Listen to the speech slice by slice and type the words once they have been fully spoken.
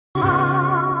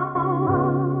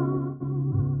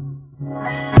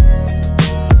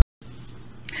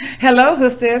Hello,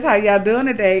 hoosters. How y'all doing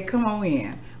today? Come on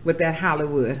in with that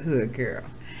Hollywood hood girl.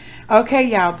 Okay,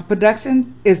 y'all. The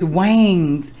production is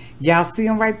wings. Y'all see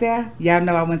them right there? Y'all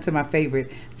know I went to my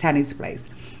favorite Chinese place.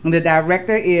 And the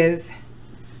director is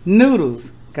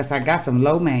Noodles, because I got some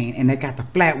lo mein and they got the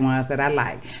flat ones that I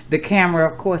like. The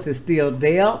camera, of course, is still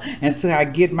Dell until I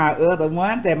get my other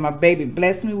one that my baby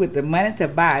blessed me with the money to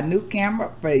buy a new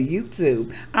camera for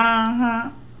YouTube.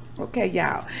 Okay,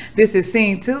 y'all. This is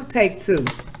scene 2, take 2.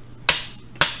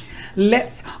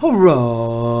 Let's roll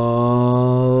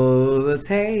the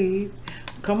tape.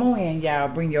 Come on in, y'all.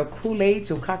 Bring your Kool-Aid,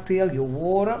 your cocktail, your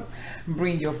water.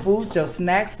 Bring your food, your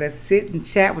snacks. Let's sit and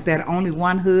chat with that only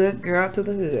one hood girl to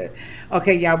the hood.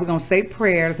 Okay, y'all, we're going to say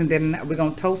prayers and then we're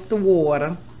going to toast the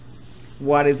water.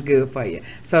 Water is good for you.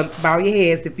 So bow your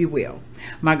heads if you will.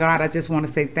 My God, I just want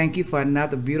to say thank you for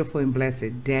another beautiful and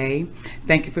blessed day.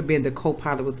 Thank you for being the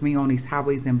co-pilot with me on these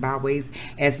highways and byways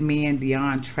as me and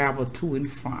Dion travel to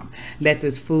and from. Let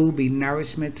this food be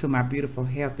nourishment to my beautiful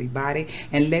healthy body,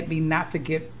 and let me not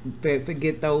forget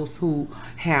those who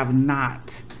have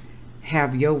not.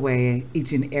 Have your way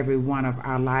each and every one of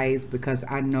our lives, because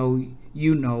I know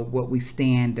you know what we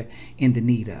stand in the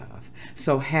need of.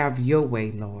 So have your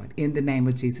way, Lord. In the name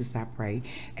of Jesus, I pray.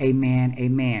 Amen.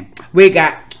 Amen. We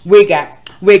got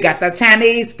the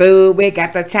Chinese food. We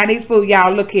got the Chinese food.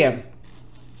 Y'all look here.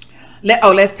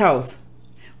 Let's toast.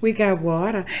 We got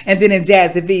water. And then in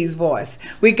Jazzy V's voice,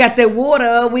 we got the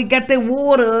water, we got the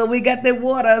water, we got the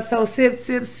water. So sip,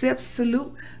 sip, sip,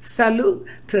 salute, salute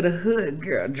to the hood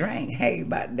girl drink. Hey,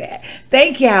 about that.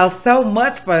 Thank y'all so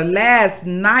much for last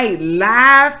night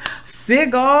live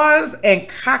cigars and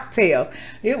cocktails.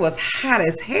 It was hot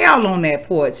as hell on that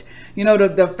porch. You know,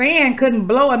 the fan couldn't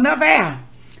blow enough air.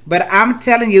 But I'm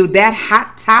telling you, that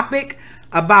hot topic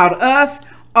about us,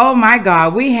 oh my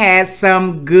God, we had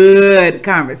some good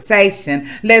conversation.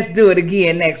 Let's do it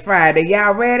again next Friday.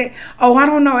 Y'all ready? Oh, I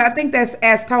don't know. I think that's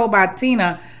as told by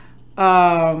Tina.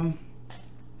 I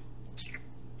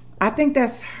think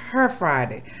that's her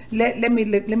Friday. Let me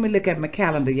look at my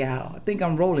calendar, y'all. I think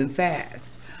I'm rolling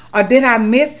fast. Or did I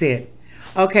miss it?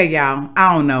 Okay, y'all.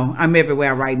 I don't know. I'm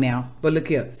everywhere right now. But look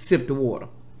here. Sip the water.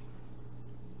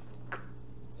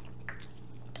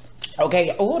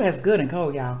 Okay. Oh, that's good and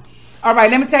cold, y'all. All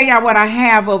right, let me tell y'all what I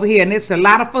have over here, and it's a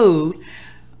lot of food,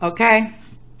 okay?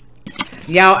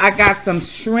 Y'all, I got some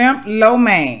shrimp lo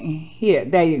mein. Here,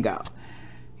 there you go.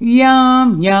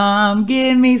 Yum, yum,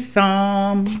 give me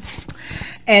some.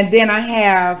 And then I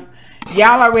have,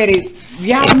 y'all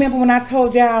remember when I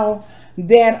told y'all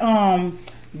that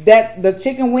that the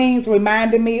chicken wings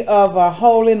reminded me of a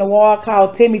hole in the wall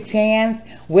called Timmy Chan's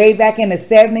way back in the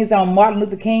 70s on Martin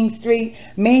Luther King Street?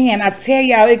 Man, I tell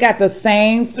y'all, it got the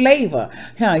same flavor.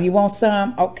 Huh, you want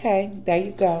some? Okay, there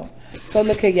you go. So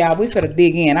look at y'all, we finna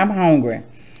dig in. I'm hungry.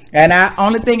 And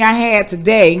only thing I had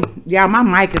today, y'all, my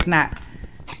mic is not,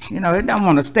 you know, it don't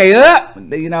want to stay up.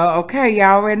 You know, okay,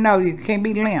 y'all already know you can't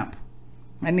be limp.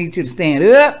 I need you to stand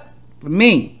up for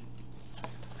me.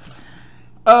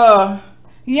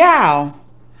 Y'all,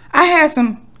 I had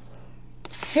some,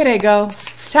 here they go,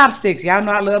 chopsticks. Y'all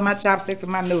know I love my chopsticks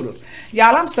and my noodles.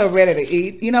 Y'all, I'm so ready to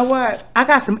eat. You know what? I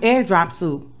got some egg drop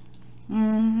soup.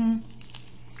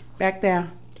 Back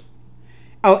there.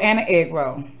 Oh, and an egg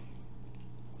roll.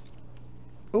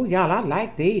 Oh, y'all, I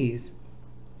like these.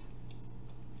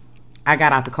 I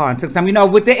got out the car and took some. You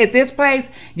know, at this place,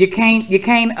 you can't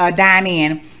dine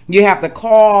in. You have to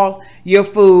call your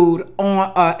food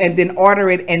on and then order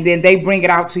it, and then they bring it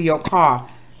out to your car.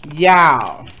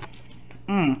 Y'all.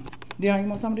 Dion, you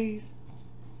want some of these?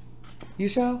 You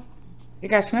sure? You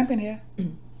got shrimp in here.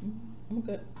 I'm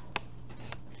good.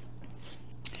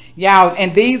 Y'all,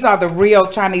 and these are the real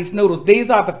Chinese noodles. These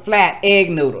are the flat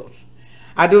egg noodles.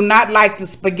 I do not like the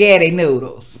spaghetti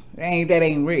noodles. That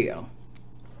ain't real.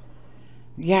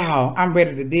 Y'all, I'm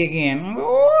ready to dig in.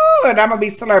 Ooh, and I'm going to be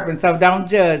slurping, so don't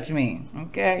judge me,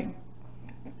 okay?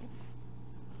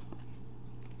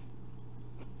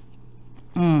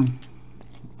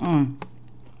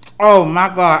 Oh, my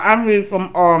God. I need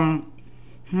some,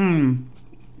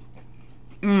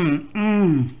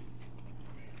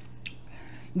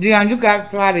 Dion, you got to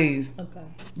try these. Okay.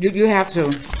 You have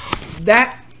to.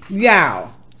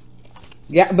 Y'all.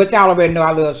 Yeah, but y'all already know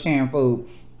I love sharing food.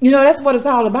 You know, that's what it's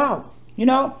all about. You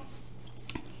know,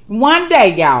 one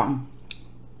day, y'all,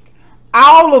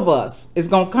 all of us is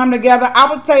going to come together.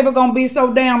 Our table going to be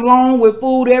so damn long with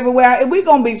food everywhere. And we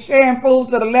going to be sharing food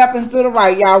to the left and to the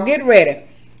right. Y'all, get ready.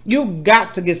 You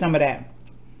got to get some of that.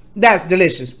 That's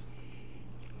delicious.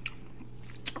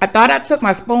 I thought I took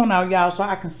my spoon out, y'all, so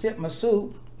I can sip my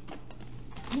soup.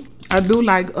 I do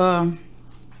like,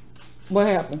 what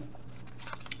happened?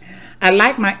 I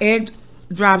like my egg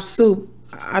drop soup.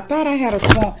 I thought I had a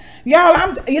spoon.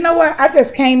 Y'all, you know what? I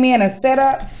just came in and set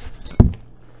up.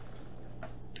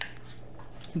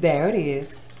 There it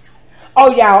is. Oh,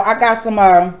 y'all, I got some,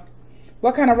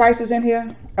 what kind of rice is in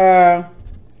here? Oh,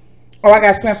 I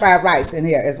got shrimp fried rice in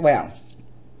here as well.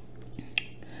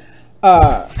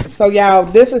 So y'all,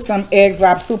 this is some egg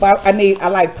drop soup. I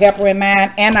like pepper in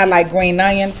mine, and I like green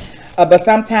onion. But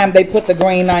sometimes they put the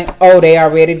green onion. Oh, they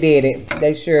already did it.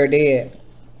 They sure did.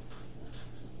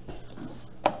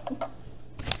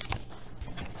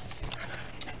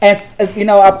 And you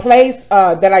know, a place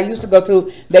that I used to go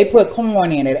to, they put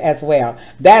corn in it as well.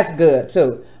 That's good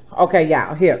too. Okay,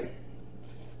 y'all, here.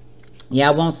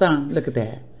 Y'all want some? Look at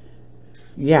that.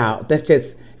 Y'all, that's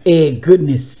just egg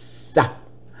goodness.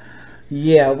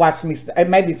 Yeah, watch me. It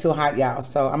may be too hot, y'all,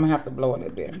 so I'm gonna have to blow a little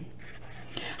bit.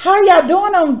 How y'all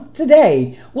doing on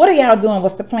today? What are y'all doing?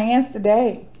 What's the plans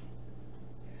today?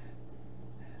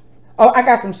 Oh, I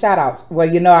got some shout outs. Well,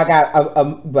 you know I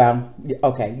got well,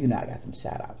 okay, you know I got some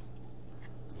shout outs.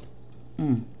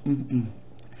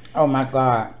 Oh my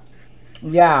God.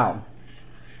 Y'all.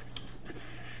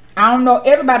 I don't know,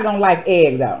 everybody don't like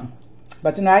eggs though.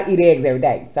 But you know I eat eggs every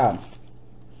day, so.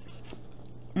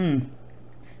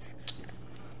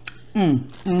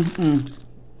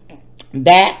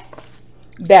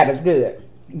 That is good.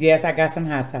 Yes, I got some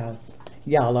hot sauce.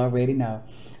 Y'all already know.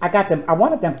 I got them. I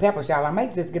wanted them peppers, y'all. I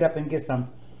might just get up and get some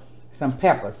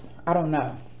peppers. I don't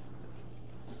know.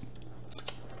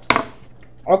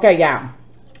 Okay, y'all.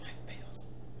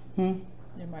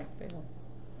 It might fail.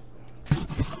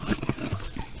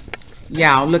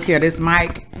 Y'all, look here. This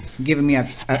mic giving me a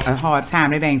hard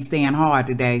time. It ain't staying hard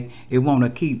today. It want to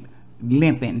keep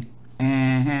limping.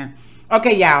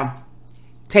 Okay, y'all.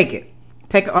 Take it.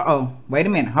 Take a, wait a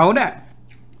minute. Hold up.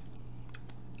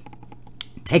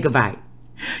 Take a bite.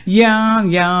 Yum,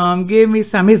 yum. Give me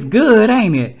some. It's good,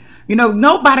 ain't it? You know,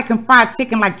 nobody can fry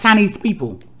chicken like Chinese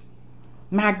people.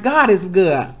 My God, it's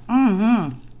good.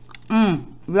 Y'all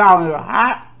are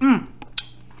hot.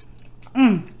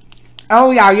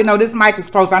 Oh, y'all, you know, this mic is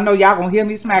close. I know y'all gonna hear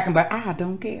me smacking, but I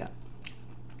don't care.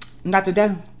 Not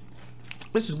today.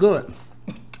 This is good.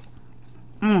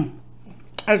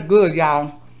 It's good,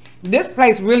 y'all. This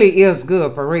place really is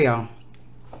good, for real.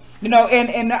 You know,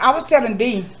 and I was telling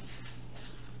Dee,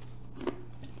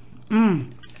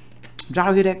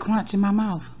 y'all hear that crunch in my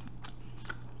mouth?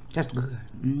 That's good.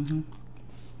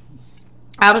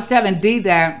 I was telling Dee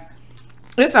that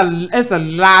it's a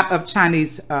lot of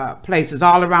Chinese places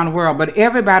all around the world, but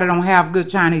everybody don't have good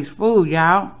Chinese food,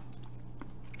 y'all.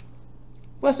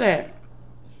 What's that?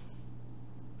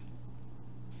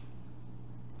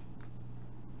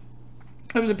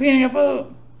 It was a pin in your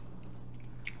food.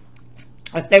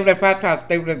 I stay with that fat top,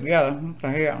 stay with it together. What the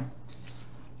hell?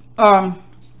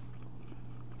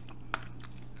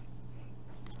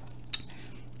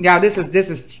 Y'all, this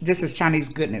is Chinese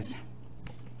goodness.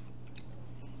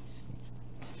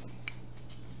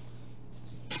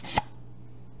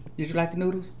 Did you like the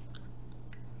noodles?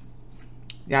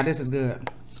 Yeah, this is good.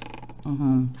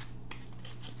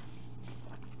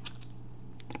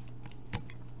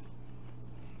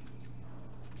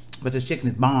 But this chicken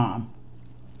is bomb.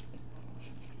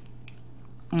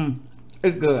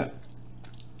 It's good.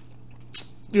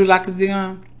 You like it,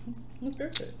 Dion? It's very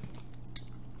good.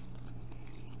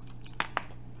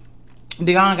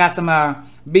 Dion got some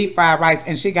beef fried rice,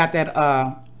 and she got that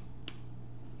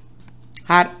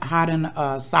hot and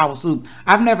sour soup.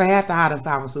 I've never had the hot and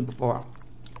sour soup before.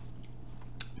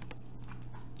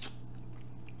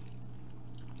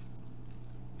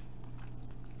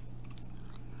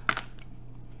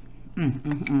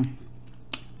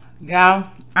 Y'all,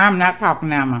 I'm not talking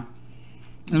now.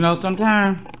 You know,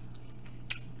 sometimes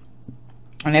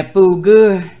when that food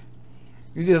good,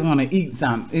 you just want to eat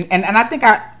something. And I think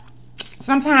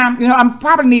sometimes, you know, I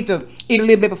probably need to eat a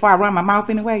little bit before I run my mouth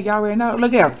anyway. Y'all already know.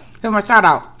 Look here. Here's my shout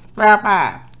out. Round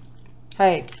 5.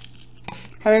 Hey.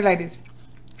 Hey, ladies.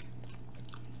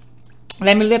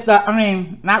 Let me lift up.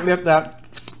 Not lift up.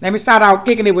 Let me shout out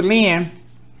Kicking It with Lynn.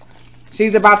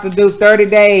 She's about to do 30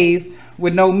 days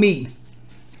with no meat.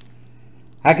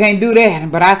 I can't do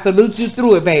that, but I salute you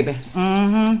through it, baby.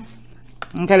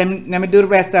 Okay, let me do the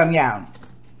rest of them, y'all.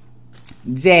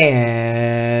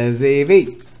 Jazzy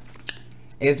V.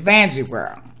 It's Vanjie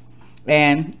Girl.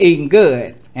 And Eating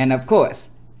Good. And of course,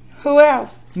 who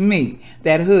else? Me.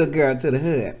 That hood girl to the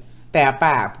hood. Fab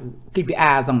 5. Keep your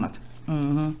eyes on us.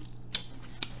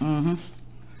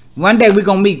 One day we're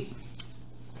gonna meet.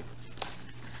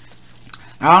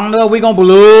 I don't know if we're gonna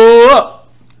blow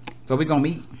up. So we're gonna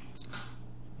meet.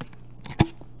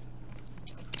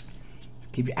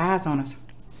 Keep your eyes on us.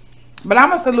 But I'm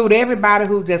going to salute everybody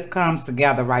who just comes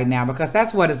together right now, because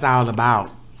that's what it's all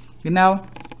about. You know?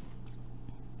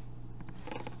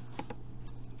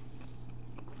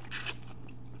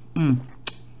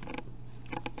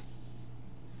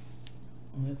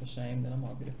 It's a shame that I'm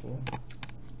already full.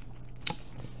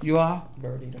 You are?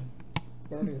 Bird eater.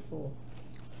 Bird eater full.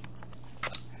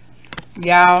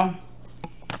 Y'all,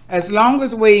 as long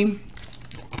as we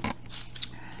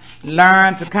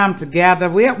learn to come together,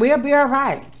 we'll be all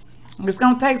right. It's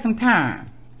going to take some time.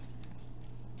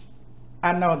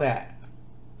 I know that.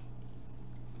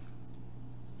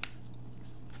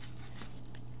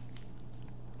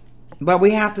 But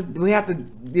we have to,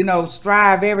 you know,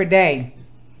 strive every day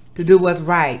to do what's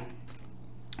right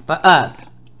for us.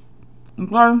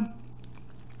 Okay?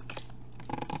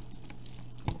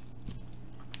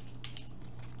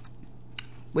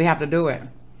 We have to do it.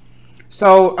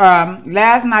 So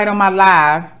last night on my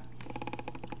live,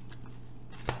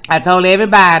 I told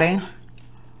everybody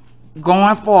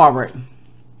going forward,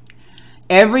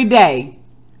 every day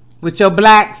with your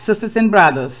black sisters and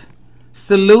brothers,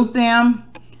 salute them,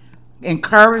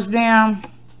 encourage them,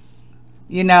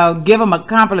 you know, give them a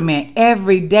compliment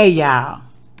every day, y'all.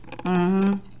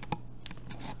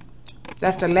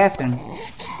 That's the lesson.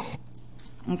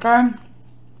 Okay?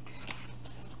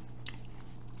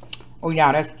 Oh,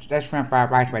 y'all, that's shrimp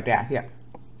fried rice right there. Here.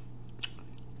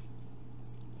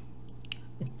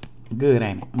 Good,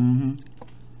 ain't it?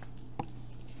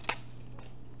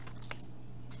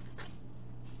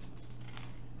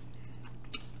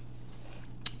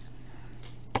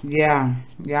 Yeah,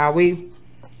 we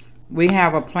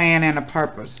have a plan and a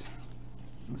purpose.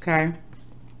 Okay?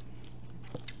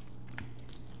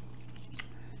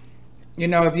 You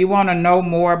know, if you want to know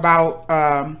more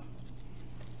about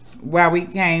where we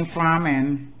came from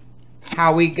and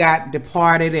how we got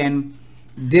departed and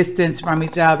distanced from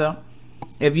each other,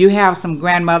 if you have some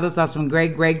grandmothers or some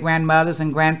great-great-grandmothers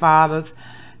and grandfathers,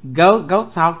 go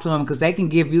talk to them, because they can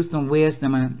give you some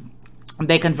wisdom, and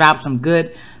they can drop some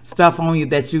good stuff on you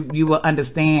that you will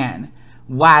understand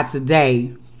why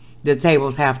today the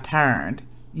tables have turned.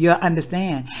 You'll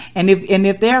understand. And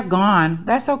if they're gone,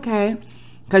 that's okay,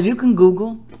 because you can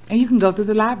Google and you can go to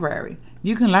the library.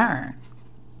 You can learn.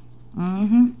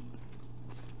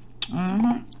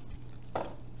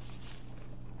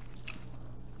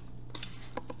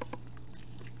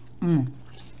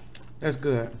 That's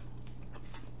good.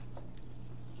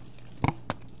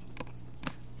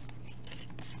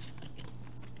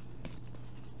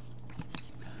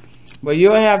 Well,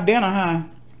 you'll have dinner, huh?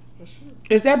 For sure.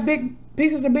 Is that big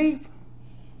pieces of beef?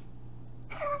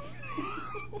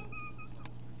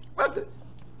 What the?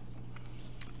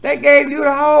 They gave you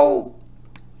the whole.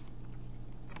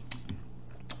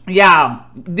 Y'all,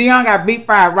 Dion got beef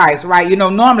fried rice, right? You know,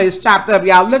 normally it's chopped up.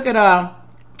 Y'all, look at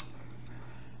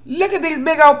these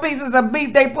big old pieces of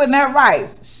beef they put in that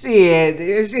rice. Shit,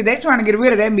 they trying to get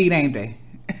rid of that meat, ain't they?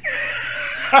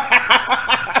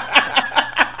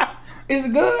 Is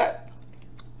it good?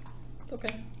 It's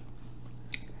okay.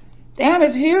 Damn,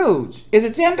 it's huge. Is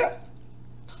it tender?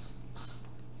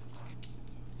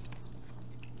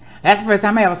 That's the first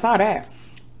time I ever saw that.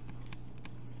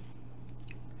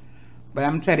 But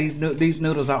I'm gonna tell you, these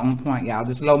noodles are on point, y'all.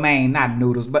 This lo mein, not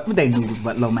noodles, but they noodles,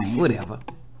 but lo mein, whatever.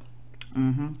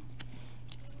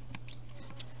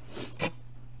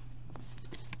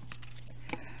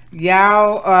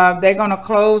 Y'all, they're gonna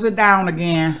close it down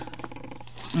again.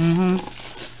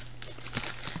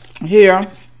 Here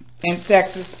in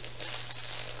Texas,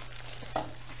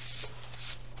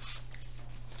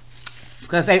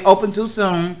 because they opened too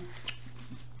soon.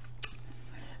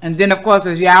 And then, of course,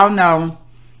 as y'all know,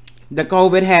 the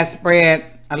COVID has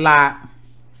spread a lot.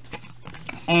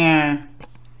 And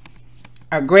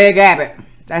Greg Abbott,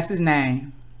 that's his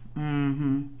name.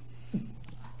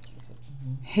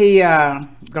 He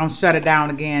gonna shut it down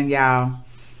again, y'all.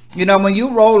 You know, when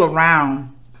you roll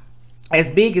around as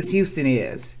big as Houston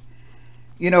is,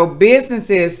 you know,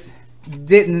 businesses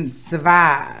didn't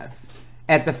survive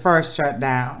at the first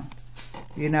shutdown.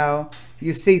 You know,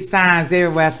 you see signs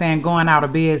everywhere saying going out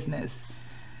of business.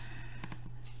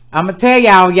 I'm gonna tell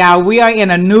y'all, we are in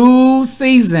a new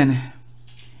season,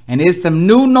 and it's some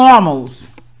new normals.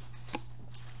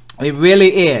 It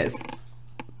really is.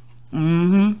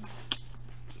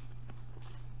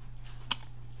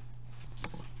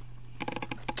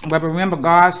 But remember,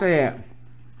 God said,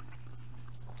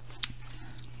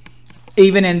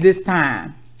 even in this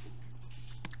time,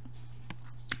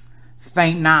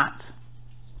 faint not,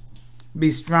 be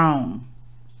strong,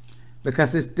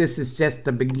 because this is just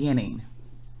the beginning.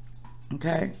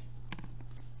 Okay?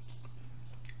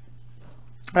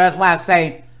 That's why I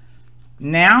say,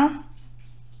 now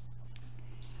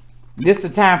This is the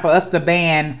time for us to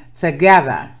band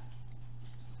together.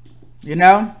 You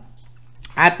know,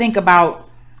 I think about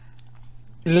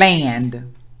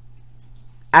land.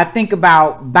 I think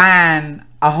about buying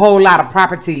a whole lot of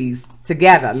properties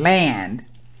together, land,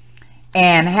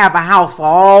 and have a house for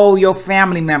all your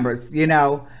family members. You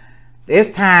know,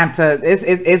 it's time to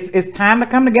it's time to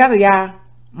come together, y'all.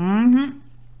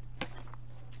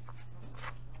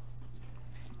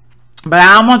 But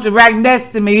I don't want you right next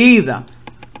to me either.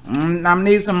 I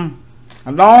need a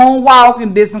long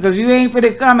walking distance, because you ain't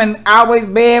finna come and always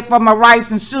beg for my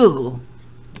rice and sugar.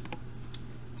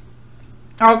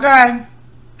 Okay?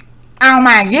 I don't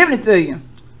mind giving it to you,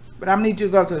 but I need you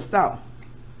to go to the store.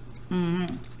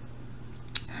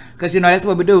 Because, you know, that's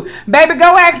what we do. Baby,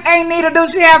 go ask Ain't Nita,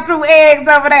 do she have 2 eggs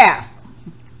over there?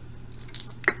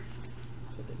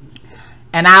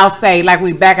 And I'll say, like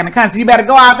we back in the country, you better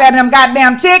go out there to them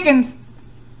goddamn chickens.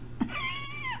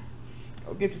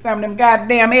 Go get you some of them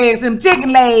goddamn eggs, them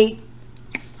chicken laid.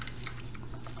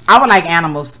 I would like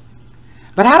animals,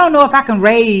 but I don't know if I can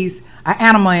raise an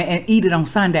animal and eat it on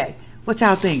Sunday. What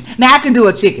y'all think? Now, I can do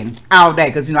a chicken all day,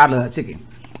 because, you know, I love chicken.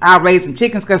 I'll raise some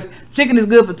chickens, because chicken is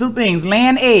good for 2 things.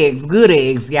 Laying eggs, good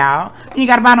eggs, y'all. You ain't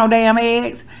got to buy no damn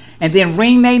eggs. And then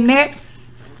wring their neck,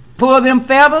 pull them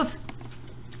feathers.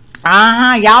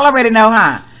 Y'all already know,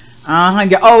 huh?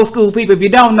 Your old school people. If you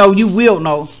don't know, you will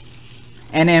know.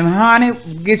 And then, honey,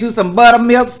 get you some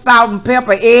buttermilk, salt and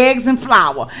pepper, eggs, and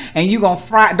flour. And you going to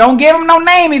fry. Don't give them no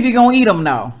name if you're going to eat them,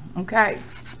 though. Okay?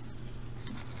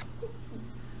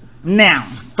 Now,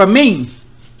 for me,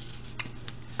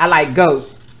 I like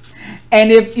goat.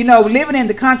 And if, you know, living in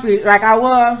the country like I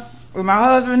was with my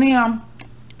husband and him,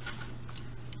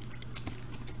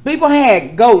 people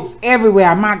had goats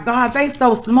everywhere. My God, they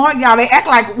so smart, y'all. They act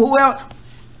like, well,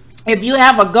 if you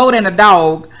have a goat and a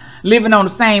dog living on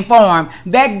the same farm,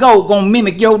 that goat gonna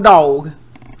mimic your dog.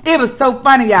 It was so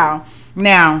funny, y'all.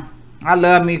 Now, I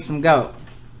love me some goat.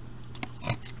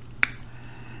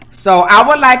 So I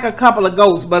would like a couple of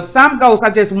goats, but some goats I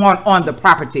just want on the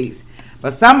properties.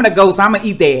 But some of the goats, I'm going to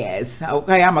eat their ass.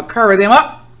 Okay, I'm going to curry them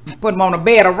up, put them on a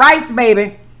bed of rice,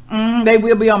 baby. They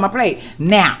will be on my plate.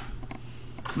 Now,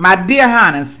 my dear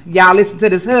hunters, y'all listen to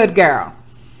this hood girl.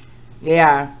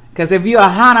 Yeah, because if you're a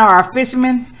hunter or a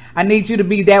fisherman, I need you to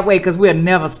be that way, because we'll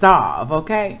never starve,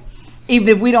 okay? Even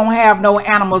if we don't have no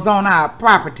animals on our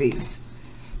properties.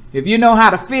 If you know how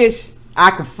to fish,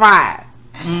 I can fry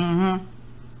it.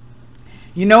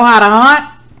 You know how to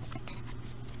hunt?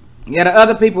 Yeah, the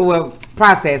other people will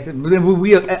process it, but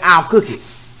I'll cook it.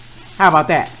 How about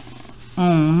that?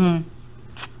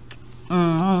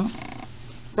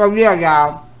 So yeah,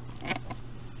 y'all.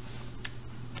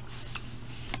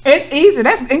 It's easy.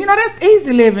 That's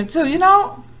easy living too, you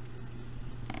know?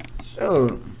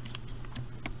 Sure.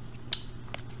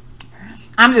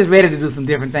 I'm just ready to do some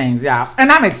different things, y'all. And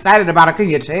I'm excited about it, can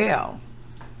you tell?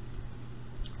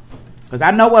 Because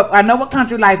I know what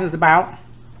country life is about.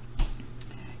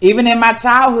 Even in my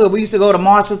childhood, we used to go to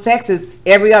Marshall, Texas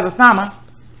every other summer.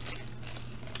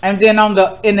 And then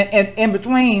in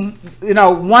between, you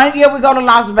know, one year we go to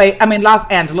Los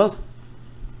Angeles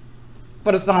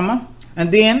for the summer.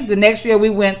 And then the next year we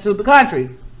went to the country.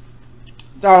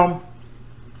 So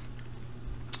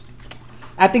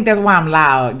I think that's why I'm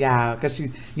loud, y'all, because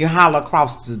you holler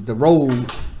across the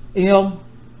road, you know.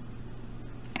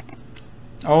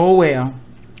 Oh well.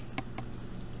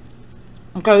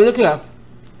 Okay, look here.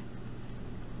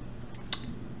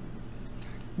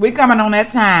 We coming on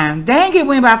that time. Dang, it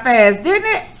went by fast,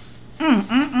 didn't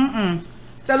it?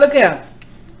 So look here.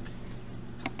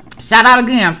 Shout out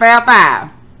again, Fair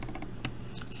Five.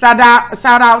 Shout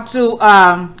out to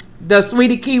the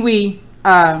Sweetie Kiwi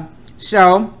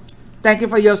show. Thank you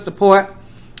for your support.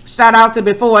 Shout out to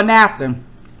Before and After.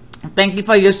 Thank you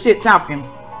for your shit talking.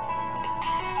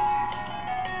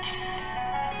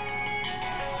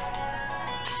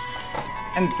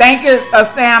 And thank you,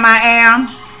 Sam I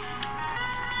Am.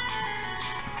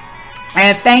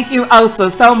 And thank you, Osa,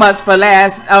 so much for on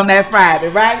that Friday,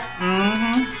 right?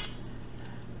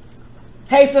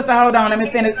 Hey, sister, hold on. Let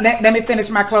me finish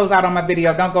my closeout on my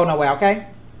video. Don't go nowhere, okay?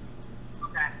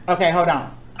 Okay, hold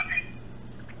on.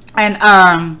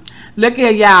 And look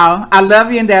here, y'all. I love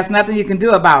you, and there's nothing you can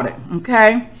do about it,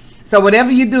 okay? So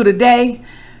whatever you do today,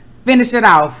 finish it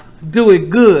off. Do it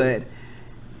good.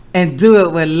 And do it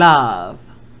with love.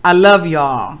 I love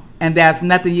y'all. And there's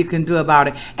nothing you can do about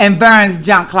it. And Vern's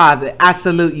Junk Closet, I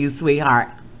salute you, sweetheart.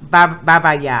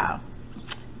 Bye-bye, y'all.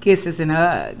 Kisses and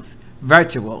hugs.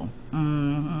 Virtual.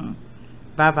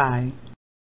 Bye-bye.